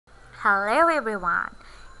Hello everyone,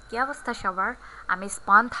 কি অবস্থা সবার? আমি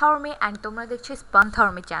স্পন্থা উর্মি অ্যান্ড তোমরা দেখছো স্পন্থা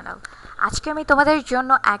উর্মি চ্যানেল। আজকে আমি তোমাদের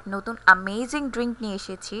জন্য এক নতুন অ্যামেজিং ড্রিঙ্ক নিয়ে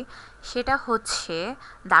এসেছি। সেটা হচ্ছে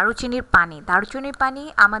দারুচিনির পানি। দারুচিনির পানি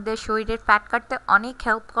আমাদের শরীরের ফ্যাট কাটতে অনেক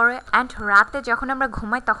হেল্প করে অ্যান্ড রাতে যখন আমরা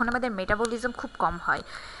ঘুমাই তখন আমাদের মেটাবলিজম খুব কম হয়।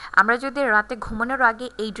 আমরা যদি রাতে ঘুমানোর আগে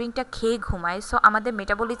এই ড্রিঙ্কটা খেয়ে ঘুমাই সো আমাদের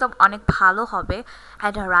মেটাবলিজম অনেক ভালো হবে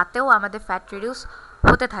অ্যান্ড রাতেও আমাদের ফ্যাট রিডিউস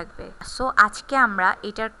হতে থাকবে। সো আজকে আমরা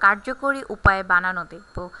এটার কার্যকরী উপায়ে বানানো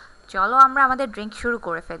দেখব। চলো আমরা আমাদের ড্রিঙ্ক শুরু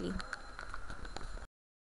করে ফেলি।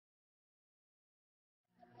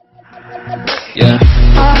 Yeah,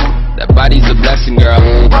 that body's a blessing, girl.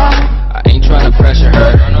 I ain't trying to pressure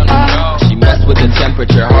her. She messed with the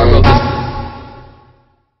temperature, hard road this.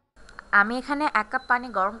 আমি এখানে 1 কাপ পানি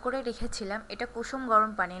গরম করে রেখেছিলাম। এটা কুসুম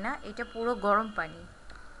গরম পানি না, এটা পুরো গরম পানি।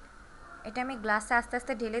 এটা আমি গ্লাসে আস্তে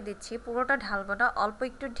আস্তে ঢেলে দিচ্ছি। পুরোটা ঢালবো না, অল্প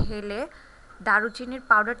একটু ঢেলে দারুচিনির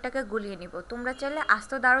পাউডারটাকে গুলিয়ে নিব। তোমরা চাইলে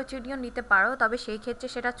আস্ত দারুচিনিও নিতে পারো, তবে সেই ক্ষেত্রে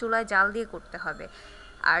সেটা চুলায় জাল দিয়ে করতে হবে।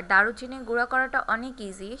 আর দারুচিনি গুঁড়া করাটা অনেক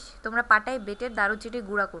ইজি, তোমরা পাটায় বেটে দারুচিনি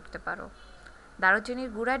গুঁড়া করতে পারো। দারুচিনির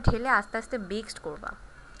গুঁড়া ঢেলে আস্তে আস্তে মিক্সড করবা।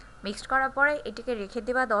 মিক্সড করার পরে এটিকে রেখে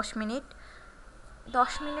দেবা 10 মিনিট।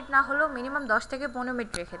 10 মিনিট না হলেও মিনিমাম 10 থেকে 15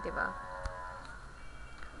 মিনিট রেখে দেবা।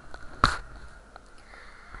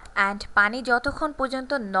 অ্যান্ড পানি যতক্ষণ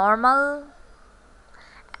পর্যন্ত নর্মাল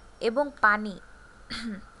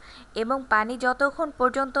এবং পানি যতক্ষণ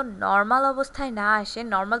পর্যন্ত নর্মাল অবস্থায় না আসে,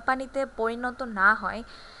 নর্মাল পানিতে পরিণত না হয়,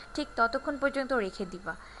 ঠিক ততক্ষণ পর্যন্ত রেখে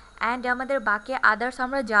দিবা। অ্যান্ড আমাদের বাকি আদার্স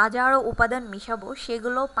আমরা যা যা আরও উপাদান মিশাবো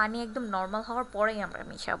সেগুলো পানি একদম নর্মাল হওয়ার পরেই আমরা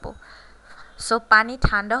মিশাবো। সো পানি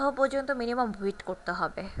ঠান্ডা হওয়া পর্যন্ত মিনিমাম ওয়েট করতে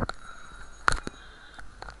হবে।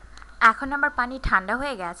 এখন আমার পানি ঠান্ডা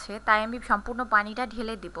হয়ে গেছে, তাই আমি সম্পূর্ণ পানিটা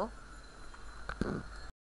ঢেলে দিব।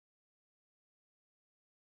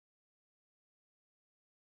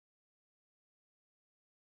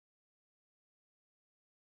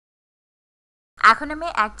 এখন আমি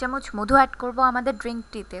 1 চামচ মধু অ্যাড করব আমাদের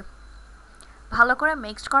ড্রিঙ্কটিতে। ভালো করে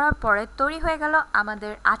মিক্সড করার পরে তৈরি হয়ে গেল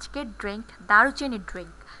আমাদের আজকের ড্রিঙ্ক, দারুচিনির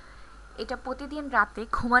ড্রিঙ্ক। এটা প্রতিদিন রাতে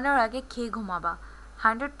ঘুমানোর আগে খেয়ে ঘুমাবা,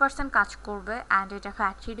 100% কাজ করবে অ্যান্ড এটা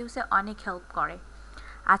ফ্যাট রিডিউসে অনেক হেল্প করে।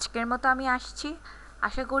 আজকের মতো আমি আসছি,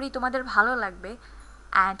 আশা করি তোমাদের ভালো লাগবে।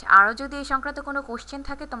 অ্যান্ড আরও যদি এই সংক্রান্ত কোনো কোয়েশ্চেন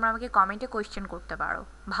থাকে তোমরা আমাকে কমেন্টে কোয়েশ্চেন করতে পারো।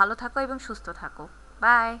 ভালো থাকো এবং সুস্থ থাকো।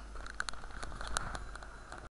 বাই।